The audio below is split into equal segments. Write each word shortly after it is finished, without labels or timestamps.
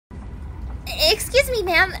Excuse me,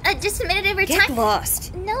 ma'am. Just a minute of your time. Get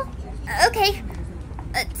lost. No? Okay.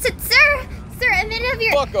 Sir, a minute of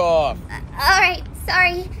your... Fuck off. Alright,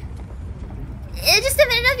 sorry. Just a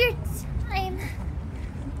minute of your time.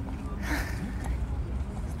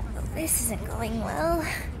 This isn't going well.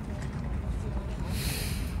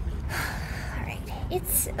 Alright,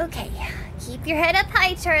 it's okay. Keep your head up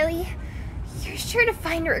high, Charlie. You're sure to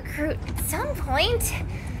find a recruit at some point.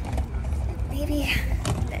 Maybe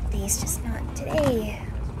that day's just not today,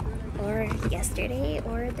 or yesterday,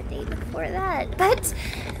 or the day before that. But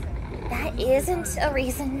that isn't a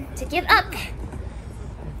reason to give up.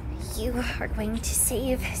 You are going to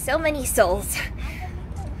save so many souls.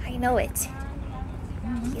 I know it.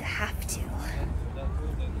 You have to.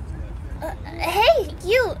 Hey,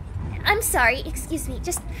 you! I'm sorry, excuse me,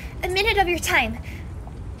 just a minute of your time.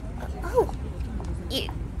 Oh,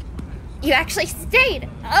 you actually stayed.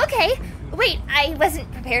 Okay. Wait, I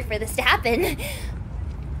wasn't prepared for this to happen.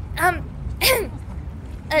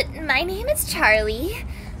 My name is Charlie,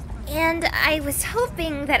 and I was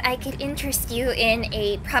hoping that I could interest you in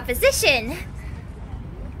a proposition.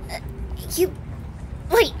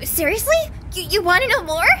 Wait, seriously? You want to know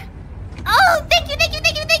more? Oh, thank you!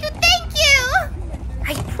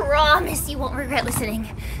 I promise you won't regret listening.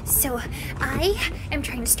 So, I am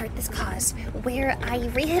trying to start this cause where I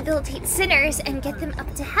rehabilitate sinners and get them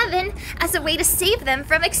up to heaven as a way to save them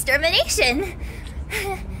from extermination.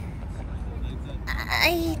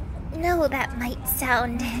 I know that might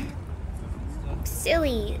sound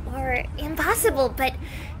silly or impossible, but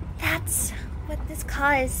that's what this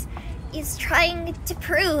cause is trying to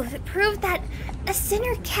prove. Prove that a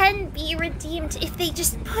sinner can be redeemed if they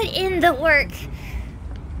just put in the work.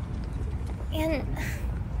 And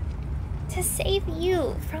to save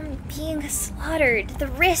you from being slaughtered, the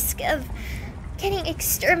risk of getting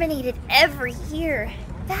exterminated every year,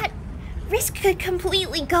 that risk could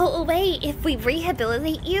completely go away if we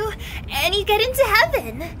rehabilitate you and you get into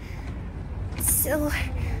heaven. So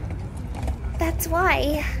that's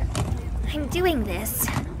why I'm doing this.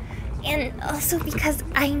 And also because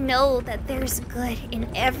I know that there's good in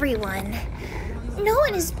everyone. No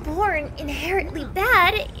one is born inherently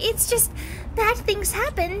bad. It's just bad things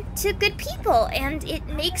happen to good people, and it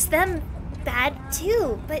makes them bad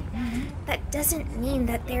too. But that doesn't mean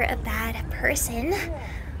that they're a bad person.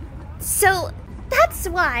 So that's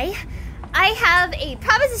why I have a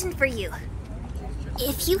proposition for you.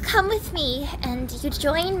 If you come with me and you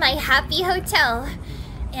join my happy hotel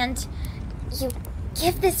and you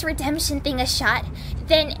give this redemption thing a shot,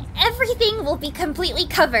 then everything will be completely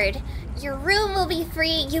covered. Your room will be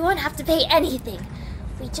free. You won't have to pay anything.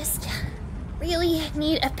 We just really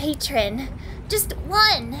need a patron. Just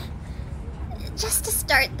one. Just to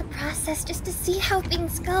start the process, just to see how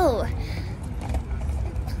things go.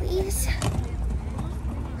 Please.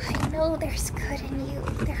 I know there's good in you.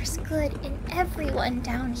 There's good in everyone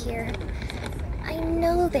down here. I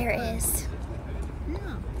know there is.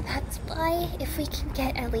 That's why if we can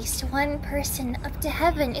get at least one person up to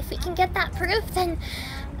heaven, if we can get that proof, then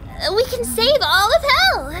we can save all of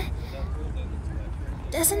hell!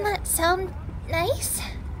 Doesn't that sound nice?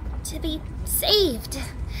 To be saved.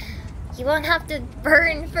 You won't have to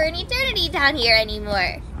burn for an eternity down here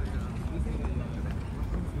anymore.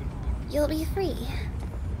 You'll be free.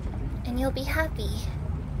 And you'll be happy.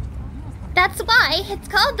 That's why it's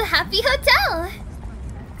called the Happy Hotel.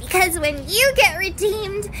 Because when you get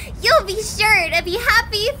redeemed, you'll be sure to be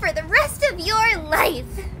happy for the rest of your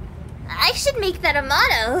life. I should make that a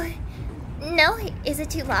motto. No, is it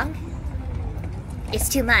too long? It's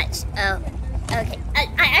too much. Oh, okay.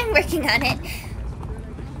 I'm working on it.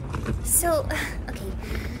 So, okay.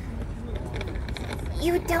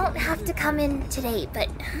 You don't have to come in today, but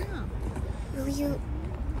will you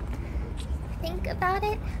think about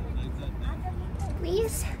it?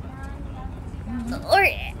 Please? Or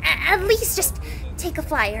at least just take a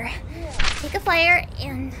flyer. Take a flyer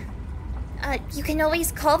and you can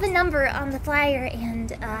always call the number on the flyer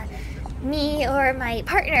and me or my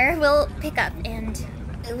partner will pick up and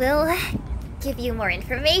we'll give you more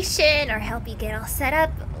information or help you get all set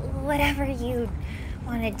up, whatever you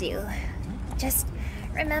want to do. Just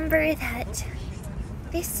remember that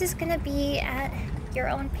this is gonna be at your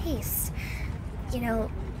own pace. You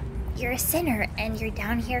know, you're a sinner and you're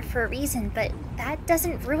down here for a reason, but that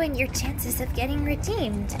doesn't ruin your chances of getting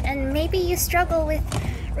redeemed. And maybe you struggle with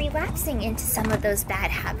relapsing into some of those bad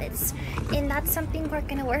habits, and that's something we're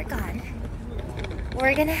gonna work on.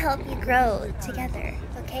 We're gonna help you grow together,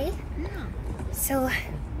 okay? So,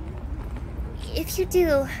 if you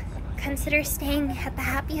do, consider staying at the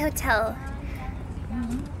Happy Hotel.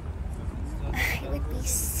 It would be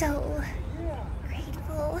so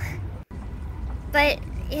Oh. But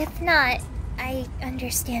if not, I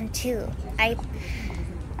understand too. I've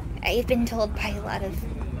been told by a lot of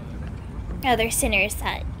other sinners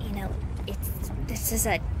that, you know, this is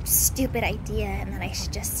a stupid idea and that I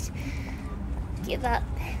should just give up.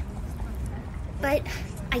 But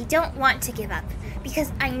I don't want to give up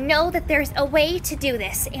because I know that there's a way to do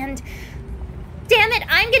this, and damn it,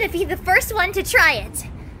 I'm gonna be the first one to try it.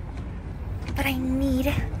 But I need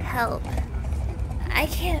help. I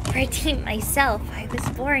can't redeem myself. I was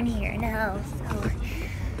born here now, so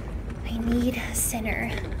I need a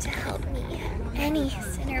sinner to help me. Any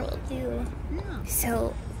sinner will do.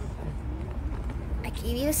 So I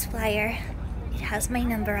gave you this flyer. It has my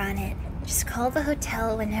number on it. Just call the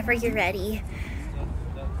hotel whenever you're ready,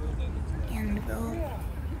 and we'll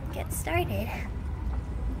get started.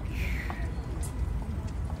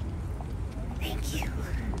 Thank you.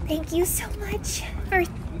 Thank you so much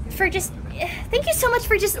for just thank you so much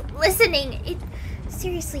for just listening.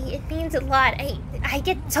 Seriously, it means a lot. I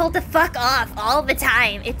get told to fuck off all the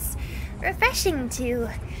time. It's refreshing to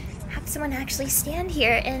have someone actually stand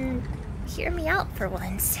here and hear me out for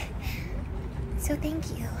once. So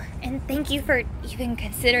thank you. And thank you for even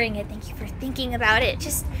considering it. Thank you for thinking about it.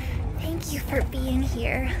 Just thank you for being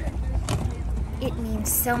here. It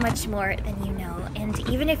means so much more than you know. And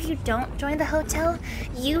even if you don't join the hotel,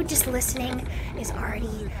 you just listening is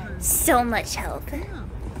already so much help.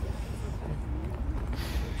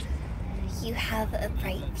 You have a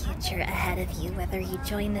bright future ahead of you, whether you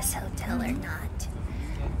join this hotel or not.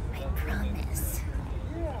 I promise.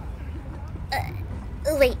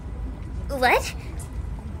 Wait. What?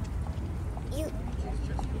 You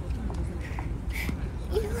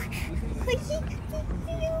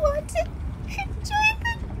want to join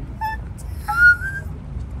the hotel?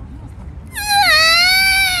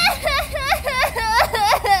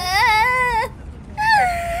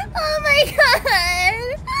 Oh my god!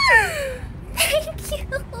 Thank you!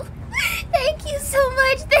 Thank you so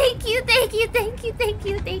much! Thank you, thank you, thank you, thank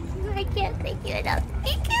you, thank you. I can't thank you enough.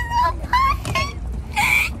 Thank you so much!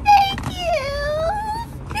 Thank you!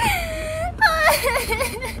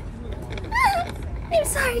 I'm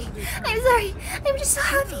sorry. I'm sorry. I'm just so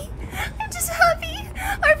happy. I'm just so happy.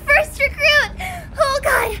 Our first recruit! Oh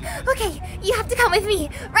god! Okay, you have to come with me.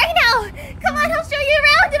 Right now! Come on, I'll show you